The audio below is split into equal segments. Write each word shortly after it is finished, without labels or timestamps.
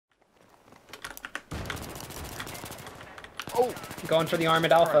Oh! Going for the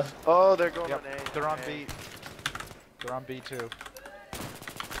armored alpha. Oh, they're going Yep, on A. they're on B. They're on B too.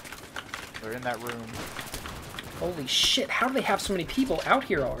 They're in that room. Holy shit, how do they have so many people out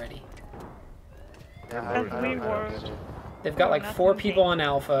here already? They've got like 4 people on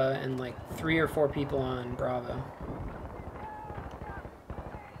Alpha and like 3 or 4 people on Bravo.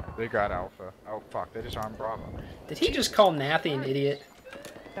 They got Alpha. Oh fuck, they just armed Bravo. Did he just call Nathy an idiot?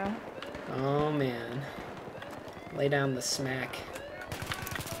 Yeah. Oh man. Lay down the smack.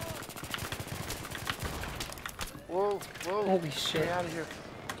 Whoa, whoa. Holy shit. Get out of here.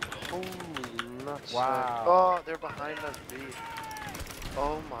 Holy nuts. Wow. Oh, they're behind us, B.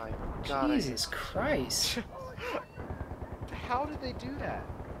 Oh my god. Jesus Christ. How did they do that?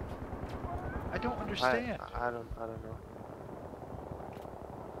 I don't understand. I don't know.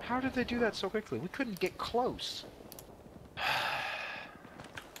 How did they do that so quickly? We couldn't get close.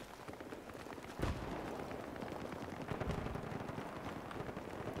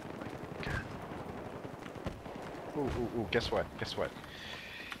 Ooh, guess what? Guess what?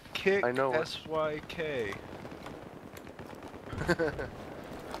 Kick I know SYK.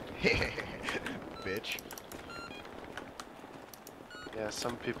 Bitch. Yeah,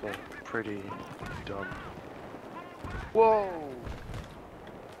 some people are pretty dumb. Whoa!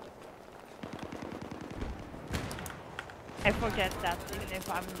 I forget that even if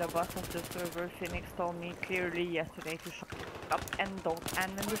I'm the boss of the server, Phoenix told me clearly yesterday to shut up and don't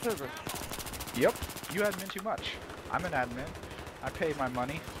admin the server. Yep, you admin too much. I'm an admin. I pay my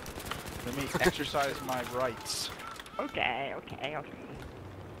money. Let me exercise my rights. Okay. Oh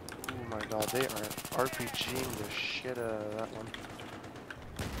my god, they are RPGing the shit out of that one.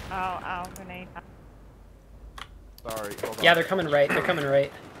 Ow, grenade. Sorry, hold on. Yeah, they're coming right. They're coming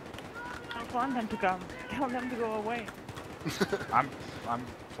right. I don't want them to come. Tell them to go away. I'm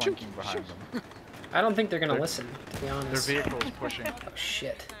flanking behind them. I don't think they're gonna listen, to be Their honest. vehicle's pushing. Oh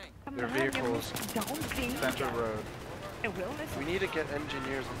shit. Their vehicles center road. I will listen. We need to get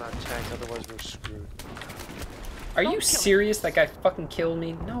engineers on that tank, otherwise we're screwed. Are you serious? That guy fucking killed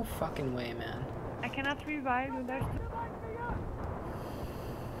me? No fucking way, man. I cannot revive you. There's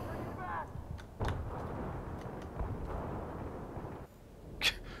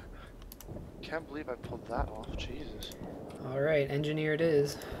Can't believe I pulled that off, Jesus. Alright, engineer it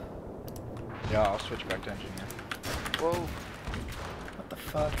is. Yeah, I'll switch back to engineer. Whoa, What the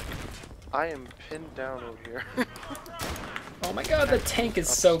fuck? I am pinned down over here. Oh my god, the tank is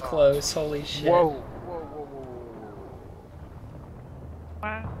so close. Holy shit. Whoa.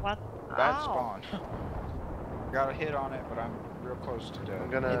 what? Bad Ow. spawn. Got a hit on it, but I'm real close to dead. I'm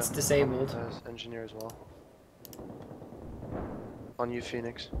gonna It's disabled. come as engineer as well. On you,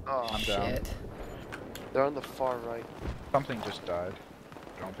 Phoenix. Oh, I'm down. Shit. They're on the far right. Something just died.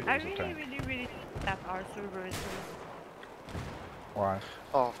 Don't be I as a tank. really that our server is Why?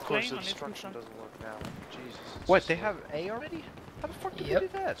 Oh, of course Playing the on it destruction too, doesn't work now. Jesus. it's What, just they like- have A already? How the fuck did Yep. they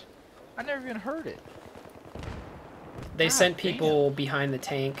do that? I never even heard it. They God sent damn. people behind the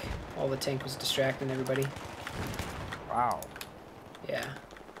tank while the tank was distracting everybody. Wow. Yeah.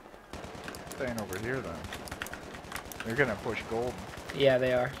 Staying over here then. They're gonna push gold. Yeah,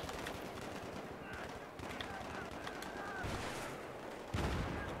 they are.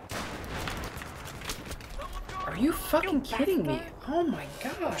 Are you fucking kidding me? Oh my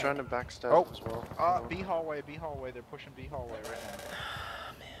I'm god. trying to backstab Oh. as well. B hallway. They're pushing B hallway right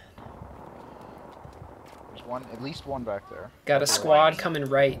now. There's one, at least one back there. Got a squad coming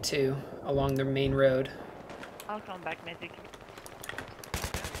right too, along the main road. I'll come back, medic.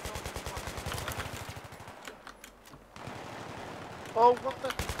 Oh, what the?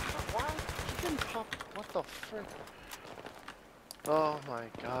 Why? He didn't pop. What the frick? Oh my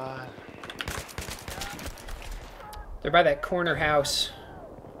god. They're by that corner house,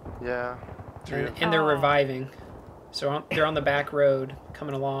 Yeah. and they're reviving. So they're on the back road,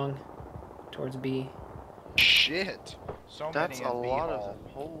 coming along towards B. Shit! So That's many a in B lot of hall.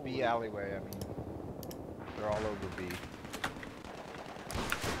 them. Holy. B alleyway, I mean. They're all over B.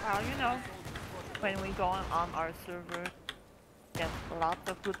 Well, you know, when we go on our server, get lots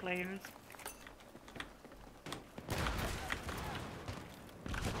of good players.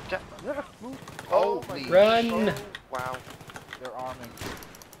 Move. Holy Run! shit. Wow. They're arming.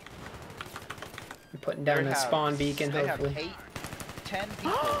 I'm putting down a spawn beacon, they hopefully. have 10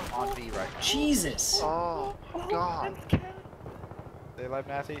 people on B right now. Jesus! Oh god. They left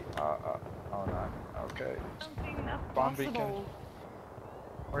Nathy? Oh no. Okay. Something not Spawn beacon. possible.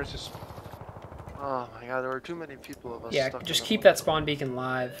 Where's this? Oh my god, there were too many people of us Yeah, stuck just in keep one. that spawn beacon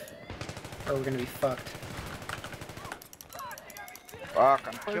live, or we're gonna be fucked. Fuck,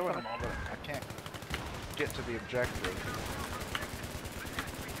 I'm killing them all, but I can't get to the objective.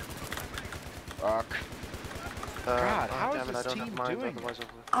 Fuck. God, oh, how damn is it, this I don't team have mines, doing otherwise it?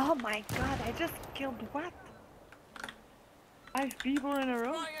 Oh my god, I just killed what? 5 people in a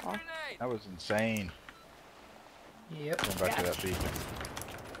row? Oh. That was insane. Yep. Going back to that beacon.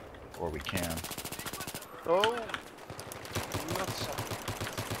 Or we can. Oh! Nuts.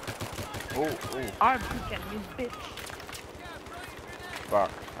 Oh, oh. Our beacon, you bitch.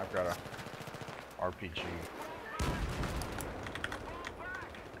 Fuck. I've got a RPG.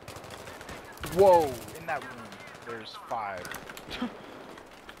 Whoa! In that room, there's 5.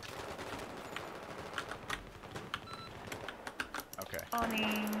 Okay.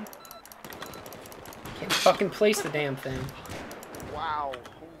 Funny. Can't fucking place the damn thing. Wow.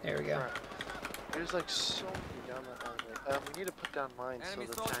 There we go. Crap. There's like so many down that alleyway. We need to put down mines so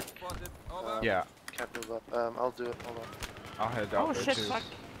the tank Yeah. can't move up. I'll do it. Hold on. I'll head out Oh there shit, too. fuck.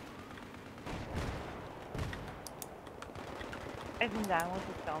 Heading down, what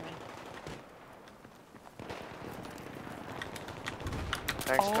you tell me?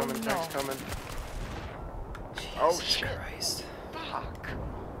 Tank's Oh, coming, no. tank's coming. Oh, Jesus shit. Christ. Fuck.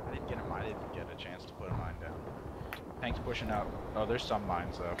 I didn't get a chance to put a mine down. Tank's pushing out. Oh, there's some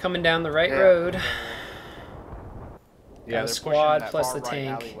mines though. Coming down the right Yeah. road. Yeah, a they're squad pushing that plus far the right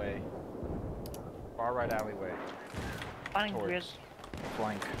tank. Alleyway. Far right alleyway. Fine, Towards Grizzle.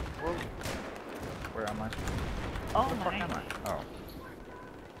 flank. Whoa. Where am I? Oh Where the fuck my. am I? Oh.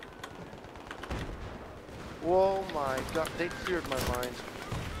 Whoa my god, they cleared my mines.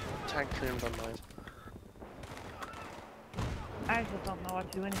 Tank cleared my mines. I just don't know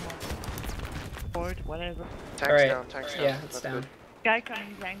what to do anymore. Bored, whatever. Tank's Alright. down, tank's down. Yeah, it's That's down. good. Guy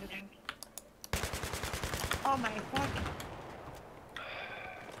coming behind the tank. Oh my fuck.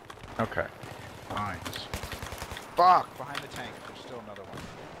 Okay. Mines. Fuck! Behind the tank. There's still another one.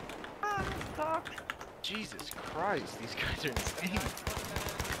 Ah, fuck. Jesus Christ, these guys are insane.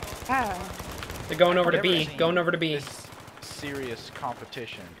 Ah. They're going over to I've never B. seen Going over to B. this serious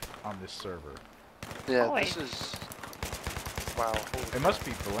competition on this server. Yeah, Oh, this wait. is... Wow. It must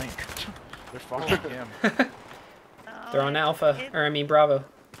be Blink. They're following him. No, They're on Alpha. it- Or I mean Bravo.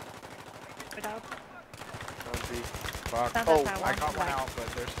 Without. Fuck. Not Oh, that I I want got to, one like- out, but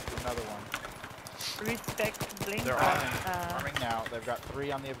there's another one. Respect Blink. They're but, arming now. They've got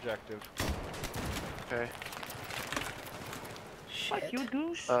 3 on the objective. Okay. What Shit. you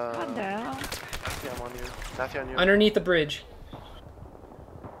douche? Uh, What the hell? Matthew, I'm on you. Matthew, on you. Underneath the bridge.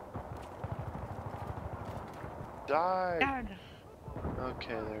 Die! God.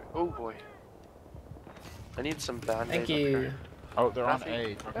 Okay, there. Oh boy. I need some band-aid Thank up you. here. Oh, they're on Nothing.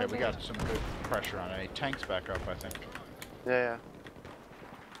 A. Okay, we got some good pressure on A. Tank's back up, I think. Yeah,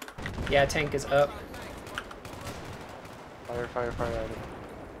 Yeah, tank is up. yeah. Fire, Adam.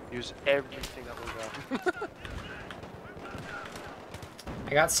 Use everything that we got.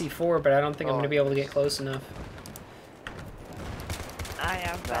 I got C4, but I don't think I'm Oh, going to be able to get close enough. I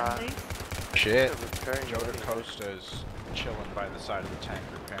have Nah. band-aids. Shit. Repairing Joe it. Costa's chilling by the side of the tank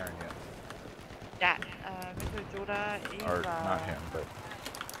repairing it. Yeah, Mr. Joda is, Or not him, but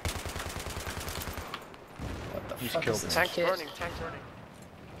What the He's fuck killed is me. this Tank's kit? burning, tank's burning.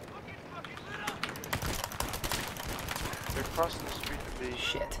 They're crossing the street to B.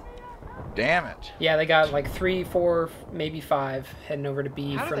 Shit. damn it. Yeah, they got like 3, 4, maybe 5 heading over to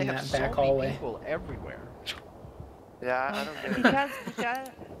B How do from they that have so back many hallway. people everywhere? Yeah, I don't get it. because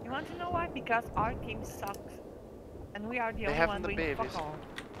you want to know why? Because our team sucks, and we are the only haven't one the doing babies. fuck all.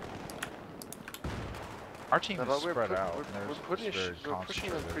 Our team No, is but spread out. We're, and they're we're, putting just very we're pushing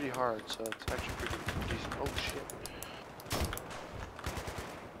them concentrated. pretty hard, so it's actually pretty decent. Oh shit.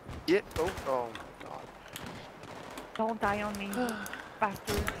 Yeah. Oh god. Don't die on me,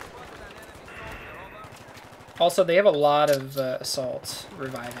 bastard. Also, they have a lot of assaults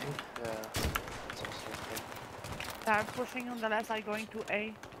reviving. Yeah. That's also a thing. They're pushing on the left side, going to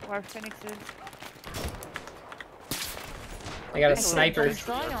A, where Phoenix is. They got a Hey, sniper. don't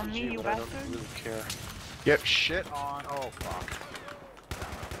die on me, RPG, you but I don't bastard. really care. Get shit on. Oh, fuck.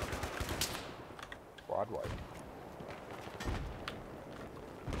 Quad wipe.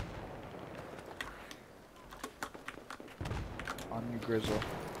 On you, Grizzle.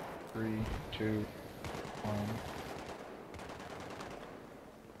 3, 2, 1.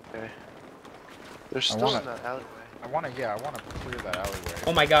 Okay. They're still wanna- in that alleyway. I want to clear that alleyway.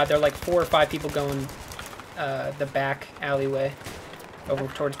 Oh my god, there are like 4 or 5 people going the back alleyway over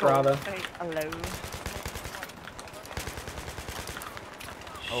towards Bravo. Say hello.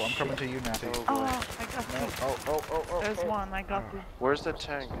 Oh, I'm coming to you now. Oh boy. Oh, I got No. two. Oh. There's one, I got Oh. two. Where's the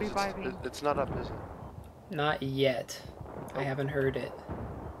tank? Is Reviving. it's not up, is it? Not yet. I haven't heard it.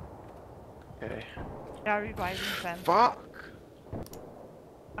 Okay. They are reviving Fen. Fuck!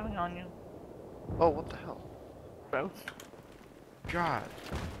 Coming on you. Oh, what the hell? Gross. God.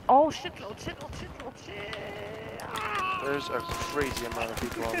 Oh, shitload, shit. Ah! There's a crazy amount of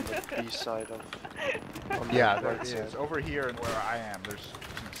people on the B side of. On the Yeah, there right is. side. Over here and where I am, there's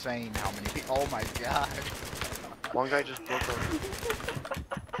insane how many people. Oh my god. One guy just broke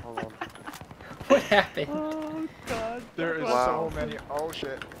a. Hold on. What happened? Oh god. There is Wow. so many. Oh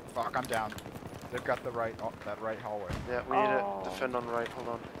shit. Fuck, I'm down. They've got the right, that right hallway. Yeah, we need Oh. to defend on right. Hold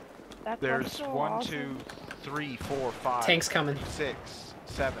on. That was There's so 1, awesome. 2, 3, 4, 5. Tank's coming. 6,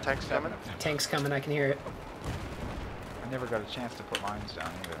 7. Tank's 7 coming? of them. Tank's coming. I can hear it. I never got a chance to put mines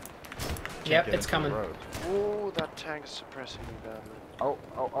down either. Can't Yep, get it's into the coming. road. Oh, that tank is suppressing me badly. Oh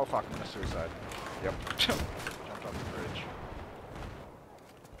fuck, I'm gonna suicide. Yep. Jumped off the bridge.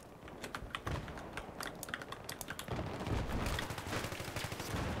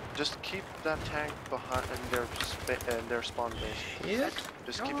 Just keep that tank behind in their spawn base. Yep.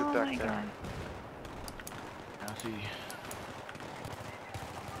 Just keep Oh it my back there. God. Now see.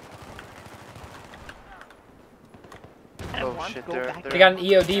 I Oh, want to shit, go they're- back. they're- They got an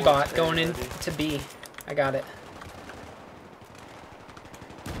EOD Fourth bot area going in ready. to B. I got it.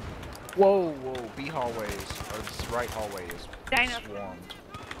 Whoa, B hallways, or this right hallway is Dino. swarmed.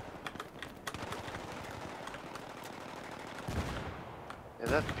 Yeah,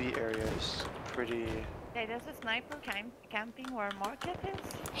 that B area is pretty. Hey, there's a sniper camping where Market is.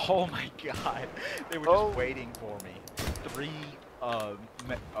 Oh my god, they were Oh. just waiting for me. 3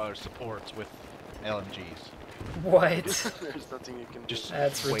 supports with LMGs. What? There's nothing you can do. Just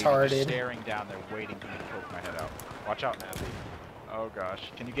That's waiting, retarded. staring down there, waiting for me to poke my head out. Watch out, Nathy. Oh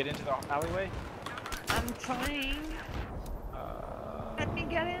gosh, can you get into the alleyway? I'm trying. Let me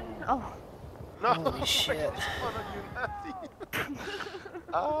get in. Oh, No! Holy shit. What are you, Natty?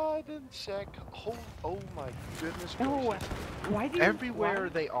 I didn't check. Oh my goodness no. gracious. Why do you? Everywhere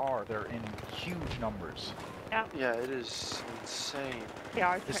they are, they're in huge numbers. Yeah, Yeah, it is insane. they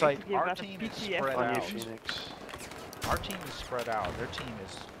are It's trying like to give our us a team is PTSD. spread On you, out. Phoenix. Our team is spread out. Their team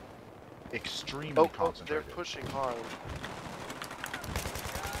is extremely Oh, they're concentrated. pushing hard.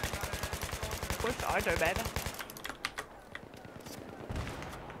 Push harder, baby.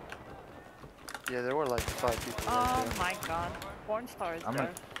 Yeah, there were like 5 people Oh right there. my god. Porn star is I'm there.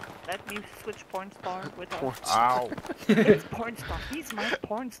 gonna- Let me switch porn star with Porn us. Ow. It's porn star. He's my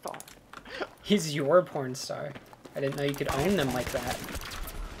porn star. He's your porn star. I didn't know you could own them like that.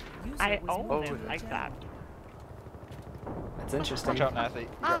 I own Oh, him yeah. like that. That's interesting. Watch out, Nathy. You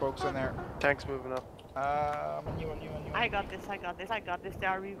got folks in there. Tank's moving up. On you. I got this. They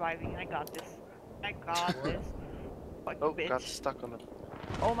are reviving. I got this. Fuck you, Oh, bitch. got stuck on the.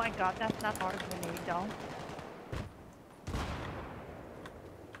 Oh my god, that's not our grenade down.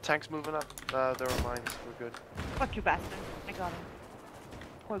 Tank's moving up. There are mines. We're good. Fuck you, bastard. I got him.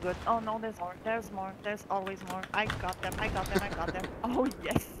 We're good. Oh no, there's more. There's more. There's always more. I got them. Oh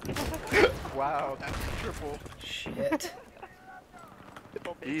yes. Wow, that's triple. Shit.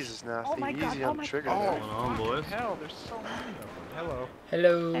 Jesus, nasty. Oh my God, Easy oh on my the trigger God. there. Going on, boys? Hell, there's so many of them. Hello.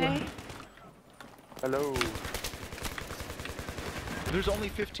 Hello. Hey. Hello. There's only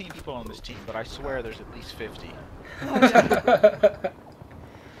 15 people on this team, but I swear there's at least 50. I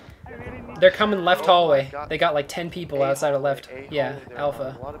really need They're coming left Oh my hallway. God. They got like 10 people A outside of hallway, left. A Yeah, hallway, there are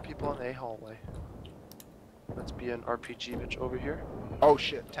Alpha. A lot of people in A hallway. Let's be an RPG bitch over here. Oh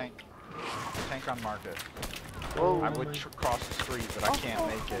shit, tank. Tank on market. Whoa. I would cross the street, but I can't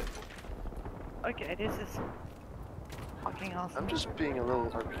make it. Okay, this is fucking awesome. I'm just being a little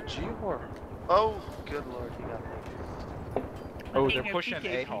RPG whore. Oh, good lord, you got me. Oh, Being they're a pushing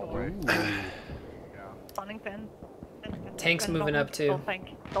PK A hallway. Ooh. Yeah. Stunning pen. Tank's moving up, too. Don't think.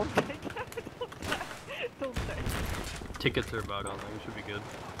 Don't think. Don't think. Tickets are about on there. We should be good.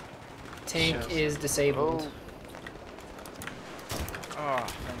 Tank Yes. is disabled. Oh,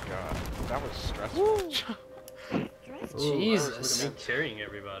 thank God. That was stressful. Dress. Jesus. Look at me carrying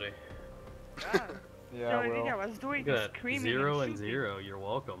everybody. Yeah. Yeah, The only thing I well. was doing Look was at that. screaming 0 and and shooting. 0. You're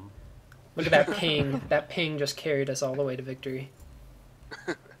welcome. Look at that ping. That ping just carried us all the way to victory.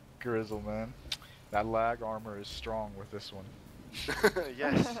 Grizzle, man. That lag armor is strong with this one.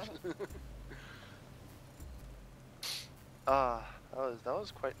 Yes. That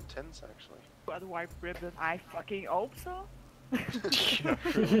was quite intense actually. But wipe ribbon. I fucking hope so. Yeah,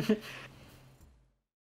 really.